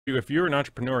if you're an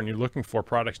entrepreneur and you're looking for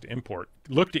products to import,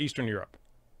 look to Eastern Europe,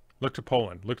 look to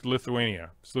Poland, look to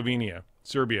Lithuania, Slovenia,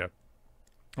 Serbia.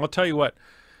 I'll tell you what,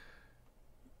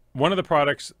 one of the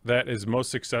products that is most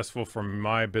successful for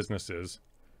my businesses,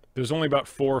 there's only about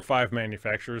 4 or 5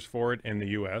 manufacturers for it in the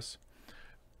US.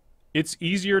 It's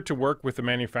easier to work with the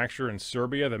manufacturer in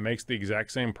Serbia that makes the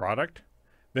exact same product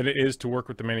than it is to work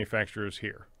with the manufacturers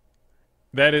here.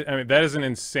 That is, I mean, that is an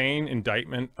insane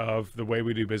indictment of the way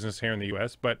we do business here in the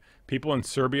US, but people in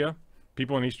Serbia,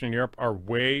 people in Eastern Europe are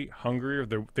way hungrier.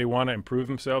 They want to improve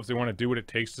themselves. They want to do what it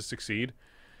takes to succeed.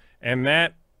 And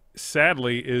that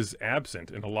sadly is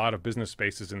absent in a lot of business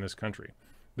spaces in this country.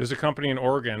 There's a company in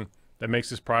Oregon that makes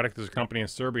this product. There's a company in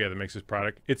Serbia that makes this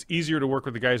product. It's easier to work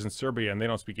with the guys in Serbia, and they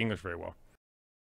don't speak English very well.